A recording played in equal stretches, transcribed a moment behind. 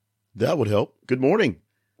That would help. Good morning.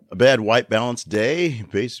 A bad white balance day,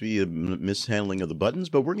 basically a mishandling of the buttons,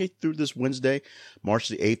 but we're going to get through this Wednesday, March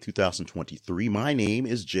the 8th, 2023. My name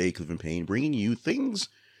is Jay Clifton Payne, bringing you things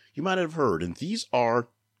you might have heard, and these are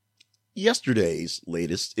yesterday's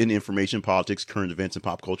latest in information, politics, current events, and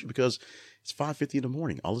pop culture because it's 5:50 in the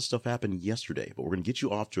morning. All this stuff happened yesterday, but we're going to get you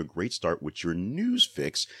off to a great start with your news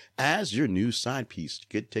fix as your news side piece,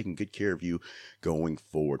 taking good care of you going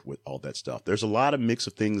forward with all that stuff. There's a lot of mix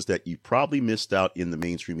of things that you probably missed out in the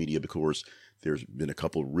mainstream media because there's been a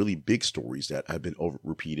couple of really big stories that have been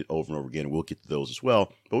repeated over and over again. We'll get to those as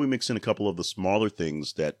well, but we mix in a couple of the smaller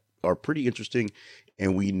things that are pretty interesting,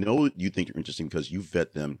 and we know you think they're interesting because you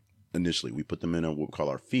vet them initially. We put them in what we call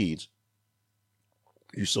our feeds,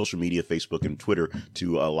 use social media, Facebook and Twitter,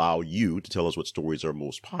 to allow you to tell us what stories are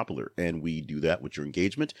most popular. And we do that with your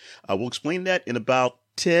engagement. We'll explain that in about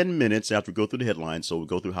 10 minutes after we go through the headlines. So we'll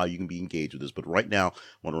go through how you can be engaged with this. But right now, I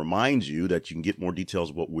want to remind you that you can get more details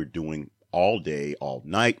of what we're doing all day, all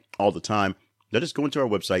night, all the time. Now just go into our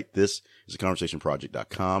website. This is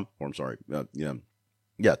theconversationproject.com, or I'm sorry,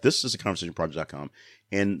 this is theconversationproject.com,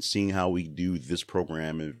 and seeing how we do this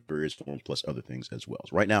program in various forms plus other things as well.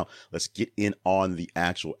 So right now, let's get in on the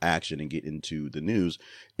actual action and get into the news.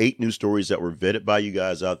 8 news stories that were vetted by you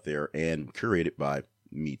guys out there and curated by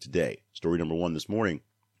me today. Story number 1 this morning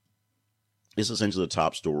is essentially the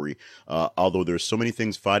top story. Although there's so many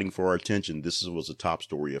things fighting for our attention, this was a top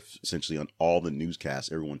story of essentially on all the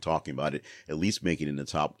newscasts, everyone talking about it, at least making it in the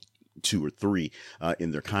top 2 or 3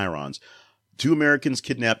 in their chyrons. 2 Americans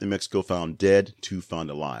kidnapped in Mexico found dead, 2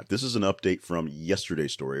 found alive. This is an update from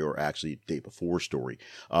yesterday's story, or actually day before story,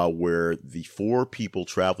 where the 4 people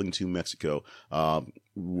traveling to Mexico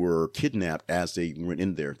were kidnapped as they went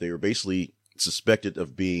in there. They were basically suspected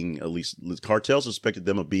of being, at least cartels suspected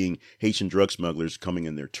them of being Haitian drug smugglers coming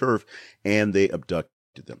in their turf, and they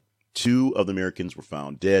abducted them. 2 of the Americans were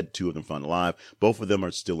found dead, 2 of them found alive. Both of them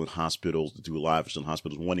are still in hospitals. The 2 alive are still in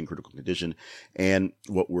hospitals, 1 in critical condition. And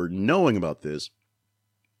what we're knowing about this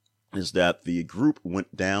is that the group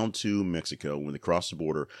went down to Mexico when they crossed the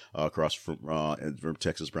border, across from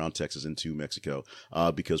Texas, Brown, Texas, into Mexico,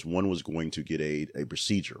 because one was going to get a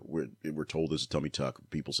procedure. We're told it's a tummy tuck.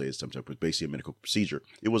 People say it's tummy tuck, but basically a medical procedure.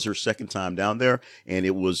 It was her second time down there, and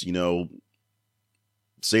it was,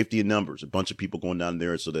 safety in numbers, a bunch of people going down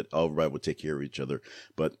there so that everybody would take care of each other.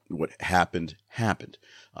 But what happened.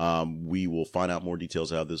 We will find out more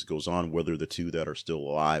details how this goes on, whether the 2 that are still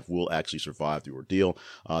alive will actually survive the ordeal.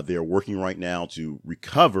 They are working right now to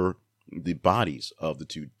recover the bodies of the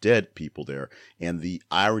 2 dead people there. And the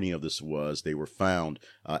irony of this was they were found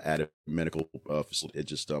at a medical facility. It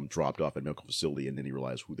just dropped off at a medical facility, and then he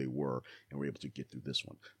realized who they were and were able to get through this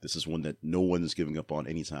one. This is one that no one is giving up on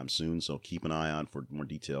anytime soon, so keep an eye on for more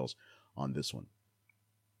details on this one.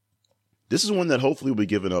 This is one that hopefully will be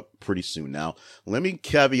given up pretty soon. Now, let me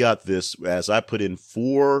caveat this as I put in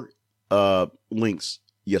 4 links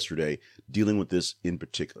yesterday dealing with this in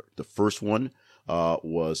particular. The first one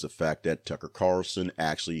was the fact that Tucker Carlson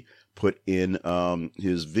actually put in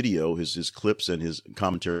his video, his clips and his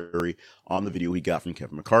commentary on the video he got from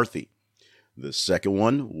Kevin McCarthy. The second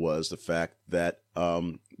one was the fact that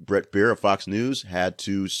Brett Baier of Fox News had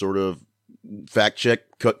to sort of fact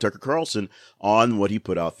check Tucker Carlson on what he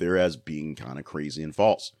put out there as being kind of crazy and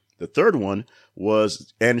false. The third one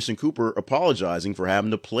was Anderson Cooper apologizing for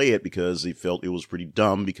having to play it because he felt it was pretty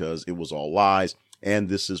dumb because it was all lies. And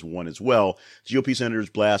this is one as well. GOP senators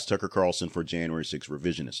blast Tucker Carlson for January 6th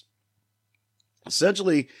revisionist.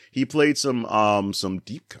 Essentially, he played some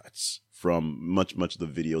deep cuts from much of the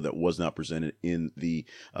video that was not presented in the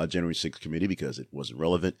January 6th committee because it wasn't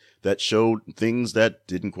relevant, that showed things that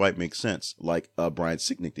didn't quite make sense, like Brian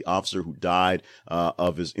Sicknick, the officer who died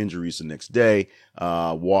of his injuries the next day,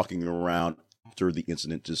 walking around after the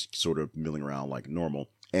incident, just sort of milling around like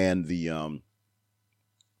normal, and the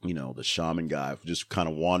shaman guy just kind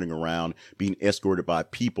of wandering around, being escorted by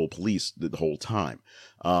police the whole time.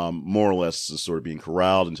 More or less sort of being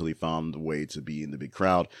corralled until he found a way to be in the big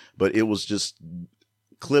crowd. But it was just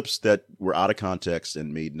clips that were out of context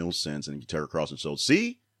and made no sense. And Tucker Carlson showed,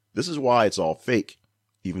 see, this is why it's all fake,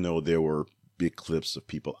 even though there were big clips of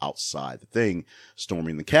people outside the thing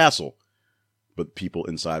storming the castle, but people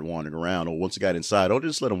inside wandering around. Oh, once it got inside,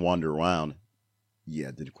 just let them wander around. Yeah,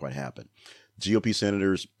 it didn't quite happen. GOP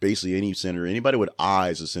senators, basically any senator, anybody with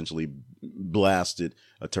eyes, essentially blasted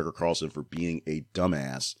Tucker Carlson for being a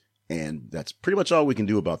dumbass. And that's pretty much all we can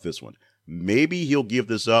do about this one. Maybe he'll give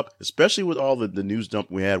this up, especially with all the news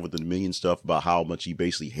dump we had with the Dominion stuff about how much he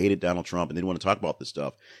basically hated Donald Trump and didn't want to talk about this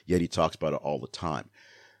stuff, yet he talks about it all the time.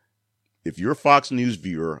 if you're a Fox News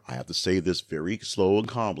viewer, I have to say this very slow and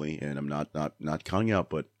calmly, and I'm not counting out,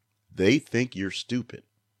 but they think you're stupid.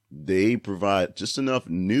 They provide just enough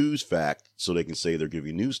news fact so they can say they're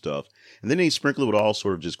giving you news stuff, and then they sprinkle it with all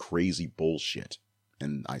sort of just crazy bullshit.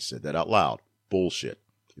 And I said that out loud. Bullshit.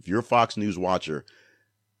 If you're a Fox News watcher,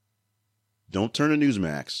 don't turn to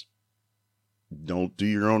Newsmax. Don't do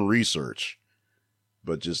your own research.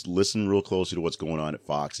 But just listen real closely to what's going on at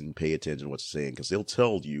Fox and pay attention to what's saying, because they'll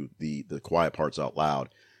tell you the quiet parts out loud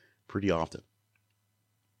pretty often.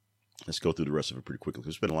 Let's go through the rest of it pretty quickly.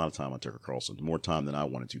 We spent a lot of time on Tucker Carlson, more time than I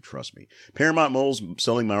wanted to, trust me. Paramount Moles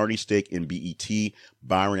selling minority stake in BET.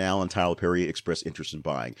 Byron Allen, Tyler Perry expressed interest in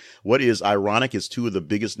buying. What is ironic is two of the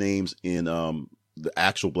biggest names in the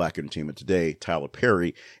actual black entertainment today, Tyler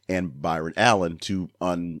Perry and Byron Allen, two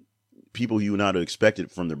people you would not have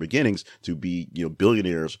expected from their beginnings to be,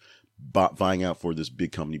 billionaires vying out for this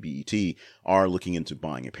big company BET, are looking into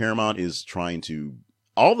buying it. Paramount is trying to,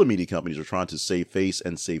 all the media companies are trying to save face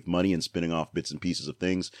and save money and spinning off bits and pieces of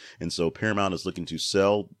things. And so Paramount is looking to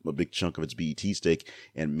sell a big chunk of its BET stake,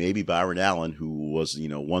 and maybe Byron Allen, who was,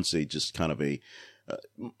 once a just kind of a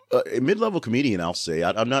mid-level comedian, I'll say.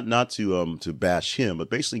 I'm not to bash him, but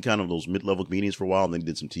basically kind of those mid-level comedians for a while, and then he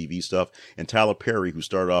did some TV stuff. And Tyler Perry, who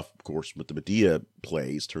started off, of course, with the Medea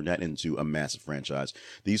plays, turned that into a massive franchise.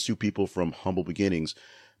 These two people from humble beginnings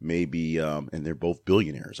may be, and they're both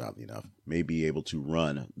billionaires, oddly enough, may be able to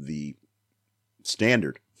run the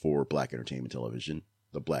standard for black entertainment television,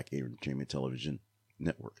 the Black Entertainment Television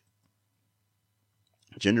Network.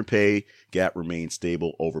 Gender pay gap remains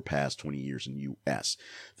stable over past 20 years in the U.S.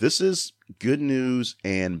 This is good news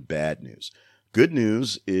and bad news. Good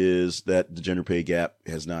news is that the gender pay gap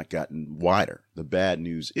has not gotten wider. The bad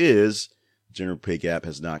news is gender pay gap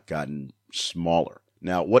has not gotten smaller.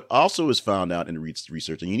 Now, what also is found out in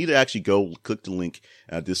research, and you need to actually go click the link.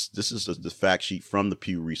 This is the fact sheet from the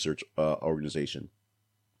Pew Research organization.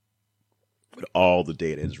 But all the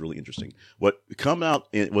data is really interesting. What comes out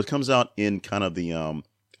in kind of the out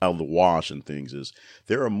of the wash and things is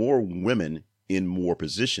there are more women in more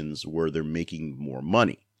positions where they're making more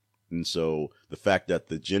money, and so the fact that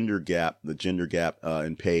the gender gap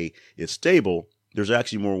in pay is stable, there's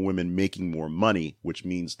actually more women making more money, which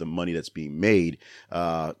means the money that's being made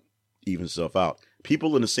evens itself out.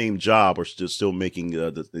 People in the same job are still making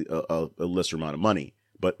a lesser amount of money,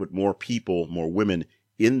 but with more people, more women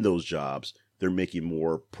in those jobs, they're making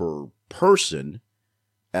more per person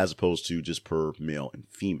as opposed to just per male and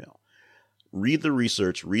female. Read the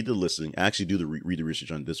research, read the listening, actually read the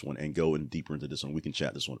research on this one and go in deeper into this one. We can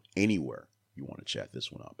chat this one anywhere you want to chat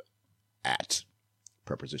this one up at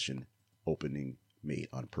preposition opening made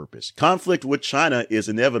on purpose. Conflict with China is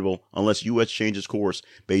inevitable unless U.S. changes course,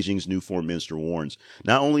 Beijing's new foreign minister warns.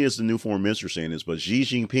 Not only is the new foreign minister saying this, but Xi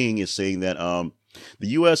Jinping is saying that the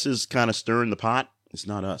U.S. is kind of stirring the pot. It's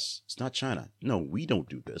not us. It's not China. No, we don't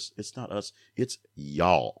do this. It's not us. It's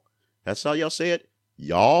y'all. That's how y'all say it?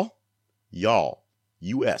 Y'all? Y'all.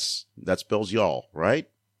 U.S. That spells y'all, right?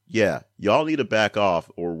 Yeah. Y'all need to back off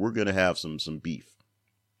or we're going to have some beef.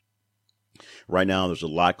 Right now, there's a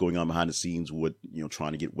lot going on behind the scenes with,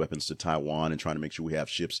 trying to get weapons to Taiwan and trying to make sure we have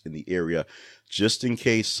ships in the area just in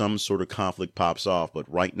case some sort of conflict pops off. But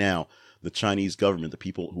right now, the Chinese government, the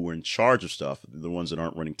people who are in charge of stuff, the ones that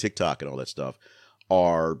aren't running TikTok and all that stuff,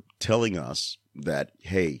 are telling us that,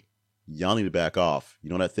 hey, y'all need to back off. You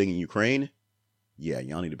know that thing in Ukraine? Yeah,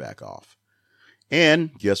 y'all need to back off.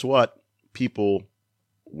 And guess what? People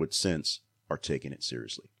with sense are taking it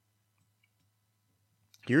seriously.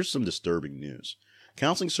 Here's some disturbing news.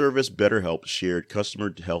 Counseling service BetterHelp shared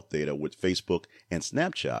customer health data with Facebook and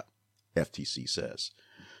Snapchat, FTC says.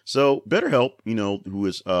 So BetterHelp, who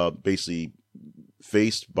is basically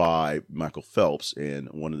faced by Michael Phelps and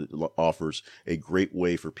offers a great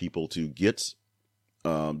way for people to get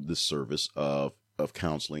this service of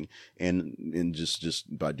counseling and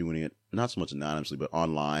just by doing it not so much anonymously but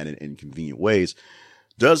online and in convenient ways.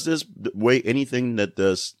 Does this way anything that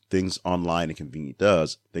does things online and convenient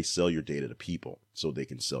does, they sell your data to people so they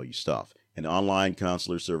can sell you stuff. An online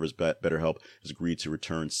counselor service, BetterHelp, has agreed to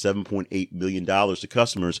return $7.8 million to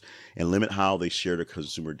customers and limit how they share their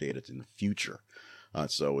consumer data in the future.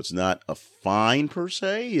 So it's not a fine per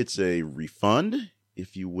se. It's a refund,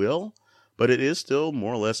 if you will, but it is still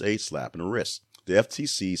more or less a slap in the wrist. The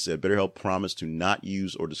FTC said BetterHelp promised to not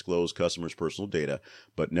use or disclose customers' personal data,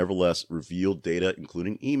 but nevertheless revealed data,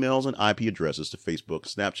 including emails and IP addresses, to Facebook,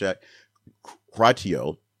 Snapchat,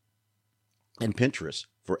 Criteo, and Pinterest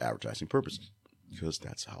for advertising purposes, because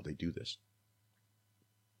that's how they do this.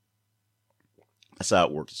 That's how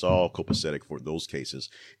it works. It's all copacetic for those cases,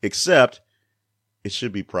 except it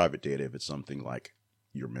should be private data if it's something like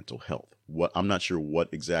your mental health. I'm not sure what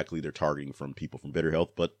exactly they're targeting from people from Better Health,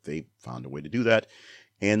 but they found a way to do that.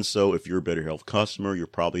 And so if you're a Better Health customer, you're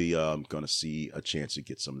probably going to see a chance to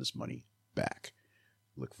get some of this money back.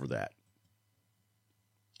 Look for that.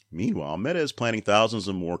 Meanwhile, Meta is planning thousands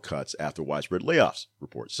of more cuts after widespread layoffs,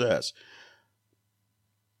 report says.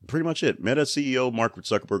 Pretty much it. Meta CEO Mark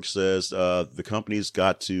Zuckerberg says the company's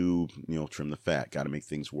got to, trim the fat, got to make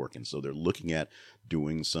things work. And so they're looking at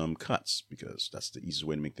doing some cuts because that's the easiest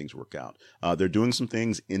way to make things work out. They're doing some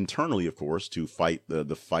things internally, of course, to fight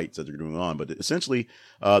the fights that they're doing on. But essentially,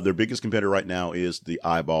 their biggest competitor right now is the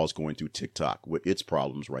eyeballs going to TikTok with its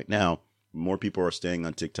problems right now. More people are staying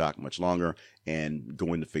on TikTok much longer and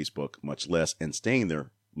going to Facebook much less and staying there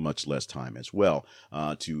much less time as well.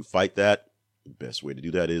 To fight that, the best way to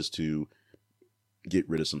do that is to get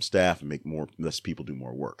rid of some staff and make less people do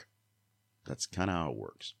more work. That's kind of how it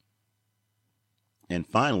works. And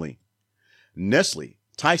finally, Nestle,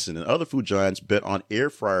 Tyson, and other food giants bet on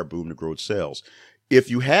air fryer boom to grow sales.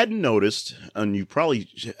 If you hadn't noticed, and you probably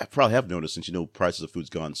have noticed since prices of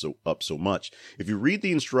food's gone up so much, if you read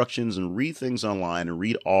the instructions and read things online and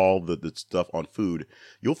read all the stuff on food,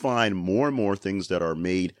 you'll find more and more things that are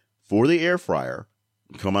made for the air fryer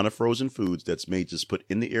come out of frozen foods that's made just put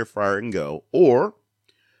in the air fryer and go, or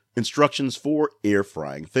instructions for air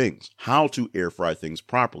frying things, how to air fry things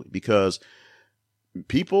properly, because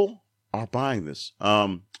people are buying this.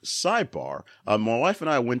 Sidebar, my wife and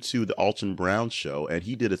I went to the Alton Brown show, and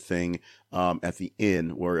he did a thing at the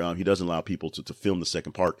end where he doesn't allow people to film the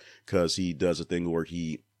second part because he does a thing where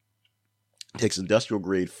he takes industrial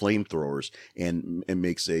grade flamethrowers and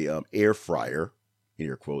makes a air fryer, in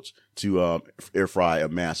air quotes, to air fry a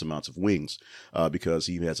mass amounts of wings, because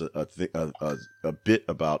he has a bit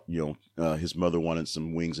about his mother wanted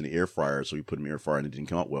some wings in the air fryer, so he put them in the air fryer and it didn't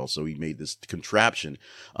come out well, so he made this contraption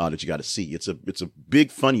that you got to see. It's a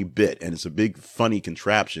big funny bit, and it's a big funny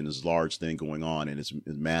contraption, this large thing going on, and it's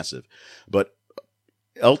massive. But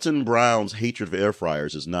Elton Brown's hatred of air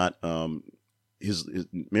fryers is not his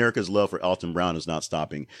America's love for Alton Brown is not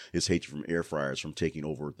stopping his hatred from air fryers from taking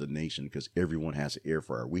over the nation, because everyone has an air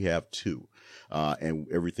fryer. We have two, and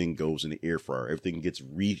everything goes in the air fryer. Everything gets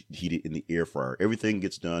reheated in the air fryer. Everything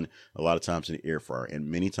gets done a lot of times in the air fryer. And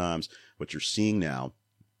many times what you're seeing now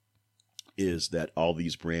is that all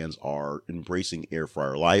these brands are embracing air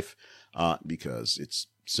fryer life because it's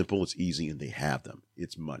simple, it's easy, and they have them.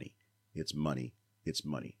 It's money. It's money. It's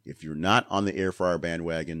money. If you're not on the air fryer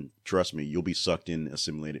bandwagon, trust me, you'll be sucked in,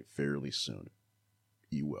 assimilated fairly soon.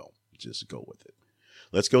 You will. Just go with it.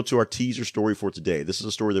 Let's go to our teaser story for today. This is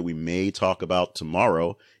a story that we may talk about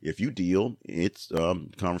tomorrow. If you deal, it's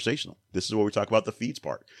conversational. This is where we talk about the feeds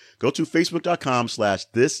part. Go to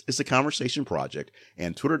facebook.com/This Is a Conversation Project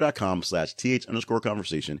and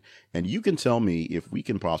twitter.com/th_conversation. And you can tell me if we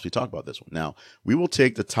can possibly talk about this one. Now, we will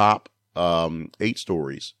take the top 8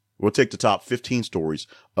 stories. We'll take the top 15 stories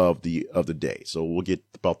of the day. So we'll get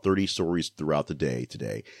about 30 stories throughout the day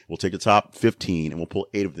today. We'll take the top 15 and we'll pull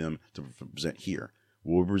 8 of them to present here.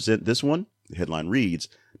 We'll present this one. The headline reads,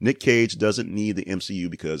 Nick Cage doesn't need the MCU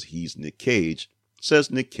because he's Nick Cage,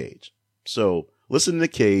 says Nick Cage. So listen to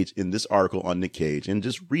Nick Cage in this article on Nick Cage and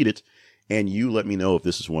just read it. And you let me know if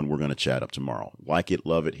this is one we're going to chat up tomorrow. Like it,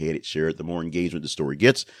 love it, hate it, share it. The more engagement the story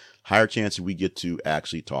gets, higher chance we get to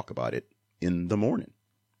actually talk about it in the morning.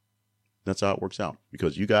 That's how it works out,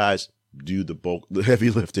 because you guys do the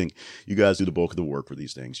heavy lifting. You guys do the bulk of the work for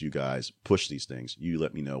these things. You guys push these things. You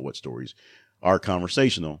let me know what stories are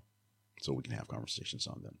conversational so we can have conversations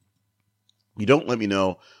on them. You don't let me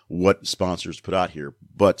know what sponsors put out here,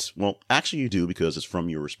 but, well, actually you do, because it's from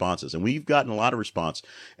your responses. And we've gotten a lot of response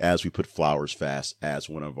as we put Flowers Fast as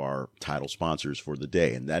one of our title sponsors for the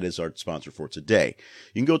day. And that is our sponsor for today.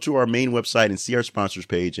 You can go to our main website and see our sponsors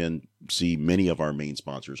page and see many of our main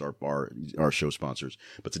sponsors, our show sponsors.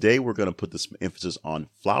 But today we're going to put this emphasis on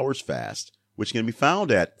Flowers Fast, which can be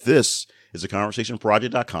found at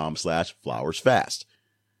thisisaconversationproject.com/flowersfast.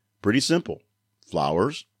 Pretty simple.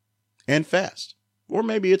 Flowers and fast. Or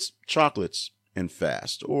maybe it's chocolates and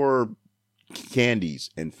fast, or candies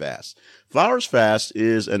and fast. Flowers Fast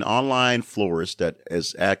is an online florist that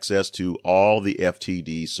has access to all the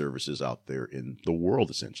FTD services out there in the world,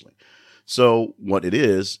 essentially. So what it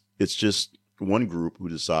is, it's just one group who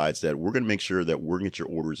decides that we're going to make sure that we're going to get your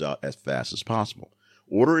orders out as fast as possible.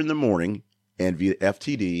 Order in the morning, and via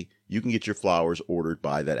FTD, you can get your flowers ordered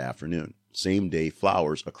by that afternoon. Same day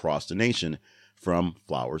flowers across the nation from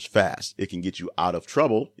Flowers Fast. It can get you out of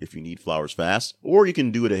trouble if you need Flowers Fast, or you can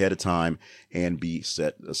do it ahead of time and be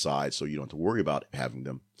set aside so you don't have to worry about having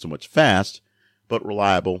them so much fast, but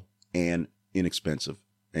reliable and inexpensive,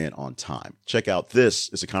 and on time. Check out This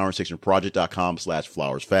Is a Conversation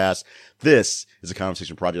Project.com/flowersfast. This is a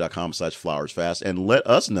Conversation Project.com/flowersfast. And let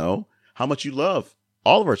us know how much you love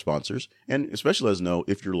all of our sponsors, and especially let us know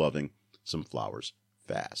if you're loving some flowers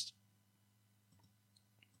fast.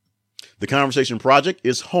 The Conversation Project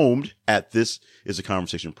is homed at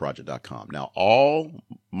thisisaconversationproject.com. Now, all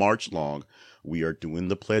March long, we are doing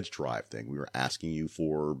the pledge drive thing. We are asking you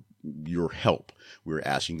for your help. We're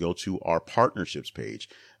asking you to go to our partnerships page.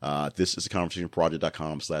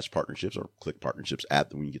 Thisisaconversationproject.com/partnerships, or click partnerships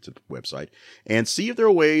when you get to the website, and see if there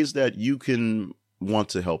are ways that you can want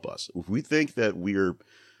to help us. If we think that we're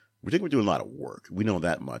doing a lot of work, we know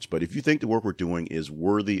that much. But if you think the work we're doing is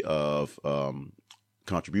worthy of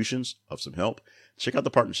contributions, of some help, check out the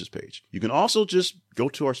partnerships page. You can also just go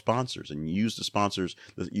to our sponsors and use the sponsors.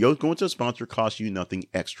 Going to a sponsor costs you nothing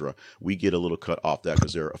extra. We get a little cut off that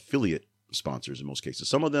because they're affiliate sponsors in most cases.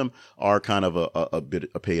 Some of them are kind of a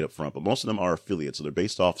bit paid up front, but most of them are affiliates, so they're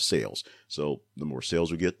based off sales. So the more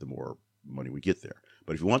sales we get, the more money we get there.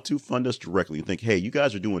 But if you want to fund us directly and think, hey, you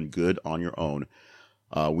guys are doing good on your own,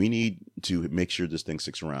 we need to make sure this thing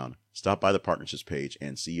sticks around. Stop by the partnerships page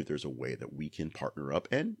and see if there's a way that we can partner up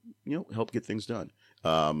and, help get things done.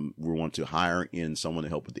 We want to hire in someone to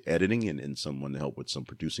help with the editing and someone to help with some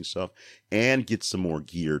producing stuff and get some more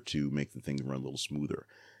gear to make the thing run a little smoother.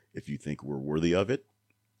 If you think we're worthy of it,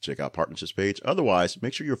 check out partnerships page. Otherwise,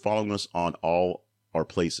 make sure you're following us on all our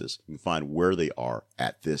places. You can find where they are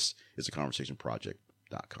at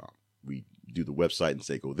thisisaconversationproject.com. We do the website and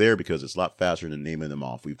say go there because it's a lot faster than naming them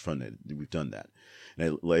off. We've done that.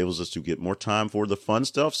 And it enables us to get more time for the fun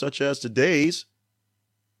stuff, such as today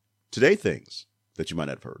things that you might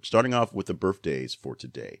not have heard. Starting off with the birthdays for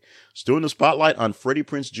today. Still in the spotlight on Freddie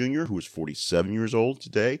Prinze Jr., who is 47 years old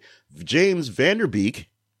today. James Vanderbeek.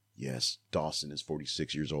 Yes, Dawson is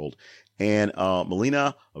 46 years old. And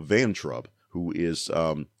Milana Vayntrub, who is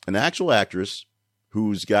an actual actress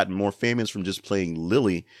who's gotten more famous from just playing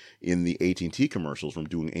Lily in the AT&T commercials from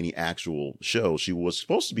doing any actual show. She was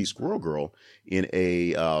supposed to be Squirrel Girl in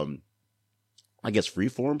a,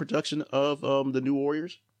 freeform production of The New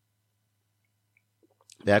Warriors.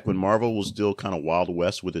 Back when Marvel was still kind of Wild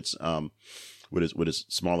West with its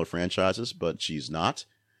smaller franchises, but she's not.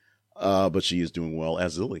 But she is doing well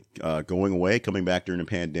as Lily. Going away, coming back during the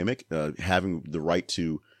pandemic, having the right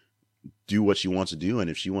to do what she wants to do, and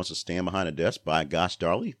if she wants to stand behind a desk, by gosh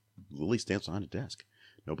darling, Lily stands behind a desk.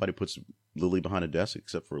 Nobody puts Lily behind a desk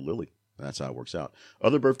except for Lily. That's how it works out.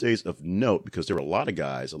 Other birthdays of note, because there were a lot of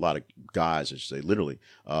guys, I should say, literally,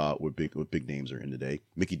 with big names are in today.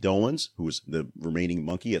 Mickey Dolenz, who is the remaining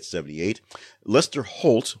monkey at 78. Lester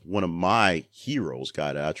Holt, one of my heroes,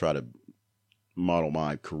 guy that I try to model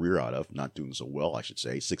my career out of, not doing so well, I should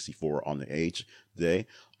say, 64 on the age today.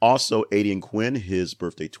 Also, Aidan Quinn, his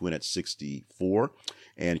birthday twin at 64.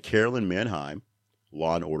 And Carolyn Manheim,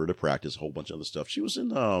 Law and Order to Practice, a whole bunch of other stuff. She was in,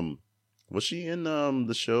 was she in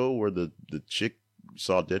the show where the chick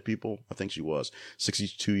saw dead people? I think she was.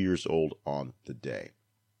 62 years old on the day.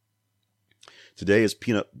 Today is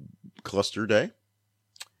Peanut Cluster Day.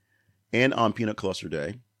 And on Peanut Cluster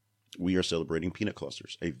Day, we are celebrating peanut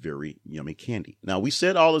clusters, a very yummy candy. Now, we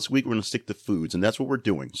said all this week we're going to stick to foods, and that's what we're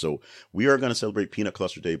doing. So we are going to celebrate Peanut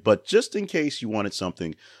Cluster Day. But just in case you wanted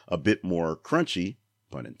something a bit more crunchy,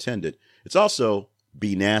 pun intended, it's also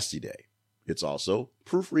Be Nasty Day. It's also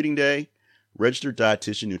Proofreading Day, Registered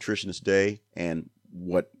Dietitian Nutritionist Day, and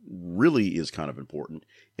what really is kind of important,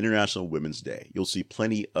 International Women's Day. You'll see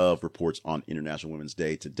plenty of reports on International Women's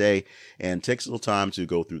Day today, and takes a little time to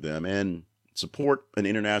go through them and support an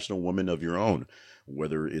international woman of your own,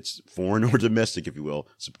 whether it's foreign or domestic, if you will.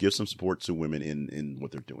 So give some support to women in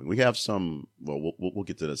what they're doing. We have some. Well, we'll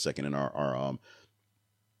get to that in a second in our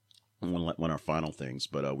one of our final things,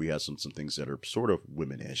 but we have some things that are sort of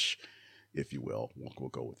womanish, if you will. We'll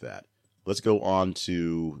go with that. Let's go on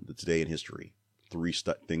to the Today in History. Three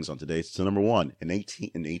things on today. So number one, in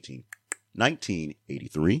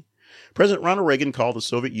 1983, President Ronald Reagan called the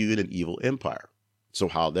Soviet Union an evil empire. So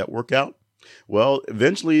how'd that work out? Well,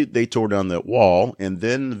 eventually they tore down that wall, and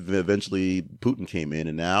then eventually Putin came in,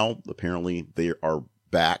 and now apparently they are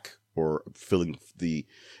back or filling the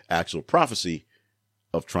actual prophecy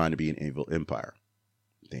of trying to be an evil empire.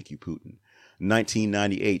 Thank you, Putin.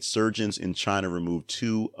 1998, surgeons in China removed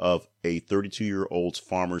two of a 32-year-old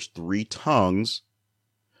farmer's three tongues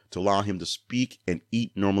to allow him to speak and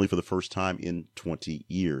eat normally for the first time in 20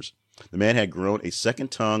 years. The man had grown a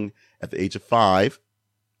second tongue at the age of 5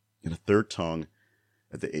 and a third tongue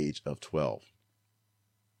at the age of 12.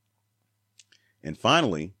 And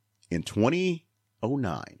finally, in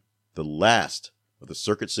 2009, the last of the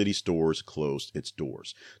Circuit City stores closed its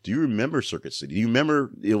doors. Do you remember Circuit City? Do you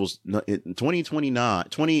remember it was in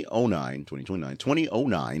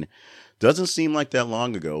 2009? Doesn't seem like that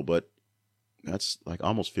long ago, but that's like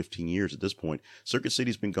almost 15 years at this point. Circuit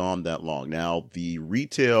City's been gone that long. Now, the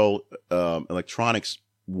retail electronics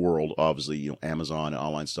world, obviously, Amazon and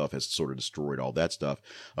online stuff has sort of destroyed all that stuff.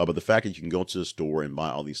 But the fact that you can go to the store and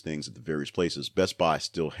buy all these things at the various places, Best Buy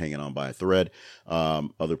still hanging on by a thread.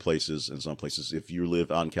 Other places, and some places, if you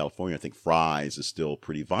live out in California, I think Fry's is still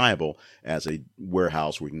pretty viable as a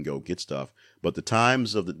warehouse where you can go get stuff. But the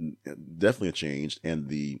times definitely have changed, and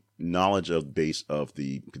the knowledge of base of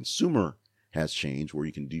the consumer has changed, where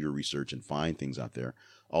you can do your research and find things out there.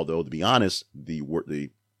 Although, to be honest, the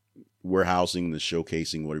warehousing, the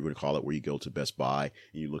showcasing, whatever you want to call it, where you go to Best Buy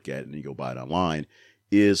and you look at it and you go buy it online,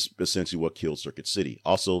 is essentially what killed Circuit City.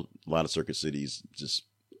 Also, a lot of Circuit Cities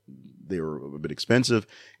they were a bit expensive,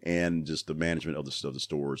 and just the management of the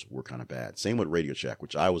stores were kind of bad. Same with Radio Shack,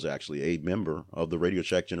 which I was actually a member of the Radio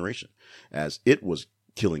Shack generation, as it was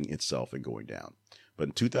killing itself and going down. But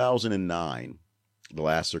in 2009, the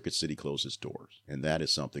last Circuit City closed its doors, and that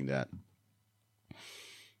is something that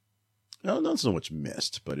not so much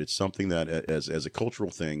missed, but it's something that as a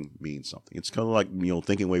cultural thing means something. It's kind of like,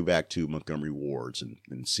 thinking way back to Montgomery Wards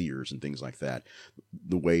and Sears and things like that,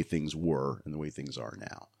 the way things were and the way things are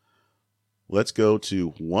now. Let's go to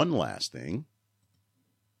one last thing,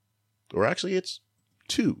 or actually it's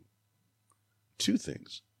two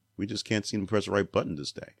things. We just can't seem to press the right button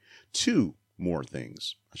this day. Two more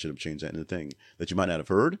things. I should have changed that into a thing that you might not have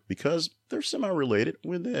heard, because they're semi-related.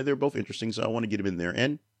 They're both interesting, so I want to get them in there,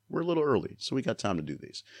 and we're a little early, so we got time to do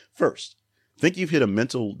these. First, think you've hit a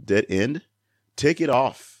mental dead end? Take it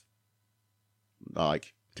off.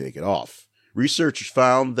 Take it off. Researchers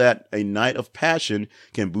found that a night of passion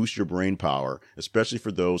can boost your brain power, especially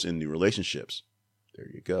for those in new relationships. There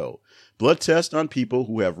you go. Blood tests on people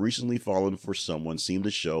who have recently fallen for someone seem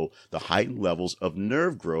to show the heightened levels of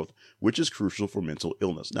nerve growth, which is crucial for mental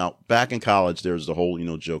illness. Now, back in college, there's the whole,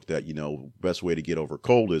 joke that, best way to get over a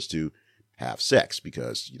cold is to have sex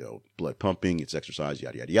because, blood pumping, it's exercise,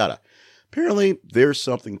 yada, yada, yada. Apparently, there's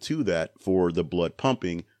something to that for the blood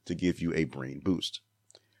pumping to give you a brain boost.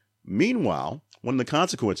 Meanwhile, one of the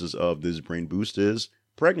consequences of this brain boost is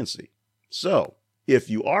pregnancy. So, if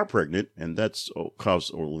you are pregnant, and that's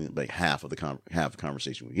only like half of the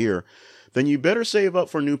conversation we hear, then you better save up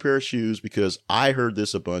for a new pair of shoes, because I heard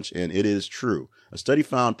this a bunch, and it is true. A study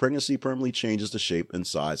found pregnancy permanently changes the shape and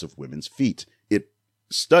size of women's feet.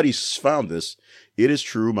 Studies found this. It is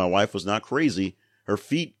true. My wife was not crazy. Her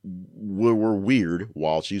feet were weird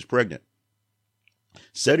while she was pregnant.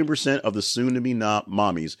 70% of the soon-to-be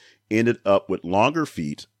mommies ended up with longer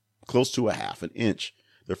feet, close to a half an inch.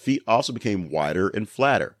 Their feet also became wider and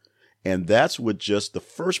flatter. And that's with just the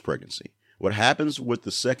first pregnancy. What happens with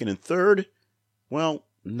the second and third? Well,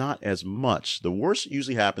 not as much. The worst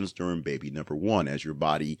usually happens during baby number one, as your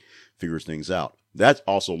body figures things out. That's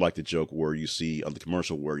also like the joke where you see on the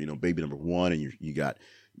commercial where, baby number one, and you got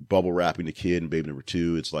bubble wrapping the kid, and baby number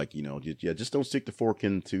two, it's like, just don't stick the fork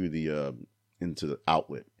into the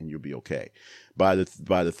outlet and you'll be okay. By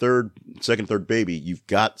the second, third baby, you've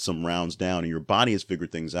got some rounds down and your body has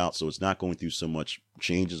figured things out. So it's not going through so much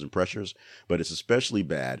changes and pressures, but it's especially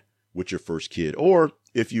bad with your first kid, or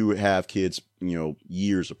if you have kids,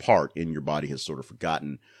 years apart and your body has sort of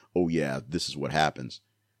forgotten, oh yeah, this is what happens.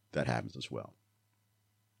 That happens as well.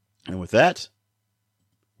 And with that,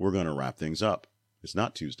 we're going to wrap things up. It's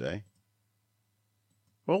not Tuesday.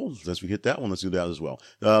 Well, since we hit that one, let's do that as well.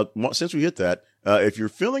 Since we hit that, if you're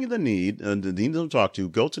feeling the need to talk to,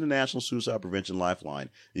 go to the National Suicide Prevention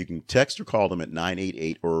Lifeline. You can text or call them at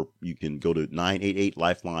 988, or you can go to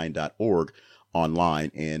 988lifeline.org online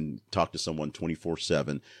and talk to someone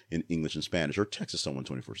 24/7 in English and Spanish, or text to someone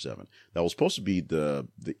 24/7. That was supposed to be the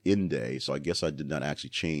end day, so I guess I did not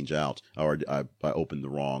actually change out, or I opened the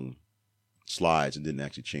wrong slides and didn't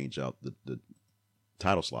actually change out the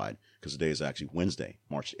title slide, because today is actually Wednesday,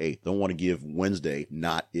 March 8th. Don't want to give Wednesday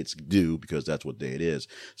not its due, because that's what day it is.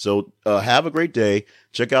 So have a great day.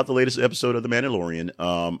 Check out the latest episode of The Mandalorian.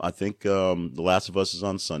 I think The Last of Us is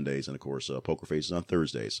on Sundays, and of course Poker Face is on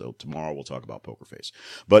Thursdays. So tomorrow we'll talk about Poker Face.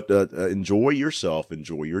 But enjoy yourself,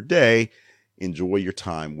 enjoy your day, enjoy your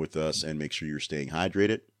time with us, and make sure you're staying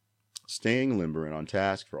hydrated, staying limber, and on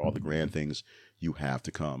task for all the grand things you have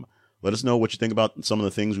to come. Let us know what you think about some of the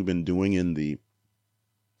things we've been doing in the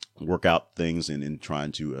workout things and in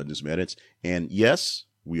trying to do some edits. And yes,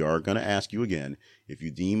 we are going to ask you again, if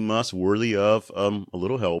you deem us worthy of a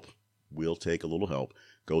little help, we'll take a little help.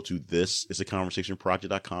 Go to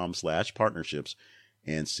thisisaconversationproject.com/partnerships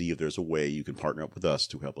and see if there's a way you can partner up with us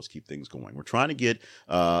to help us keep things going. We're trying to get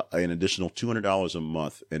an additional $200 a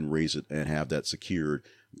month and raise it and have that secured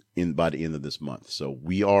by the end of this month. So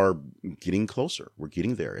we are getting closer. We're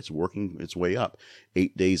getting there. It's working its way up.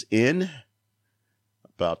 8 days in,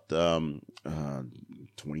 about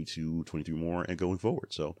 22, 23 more and going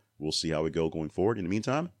forward. So we'll see how we go going forward. In the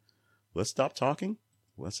meantime, let's stop talking.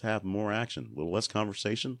 Let's have more action, a little less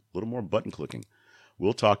conversation, a little more button clicking.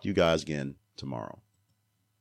 We'll talk to you guys again tomorrow.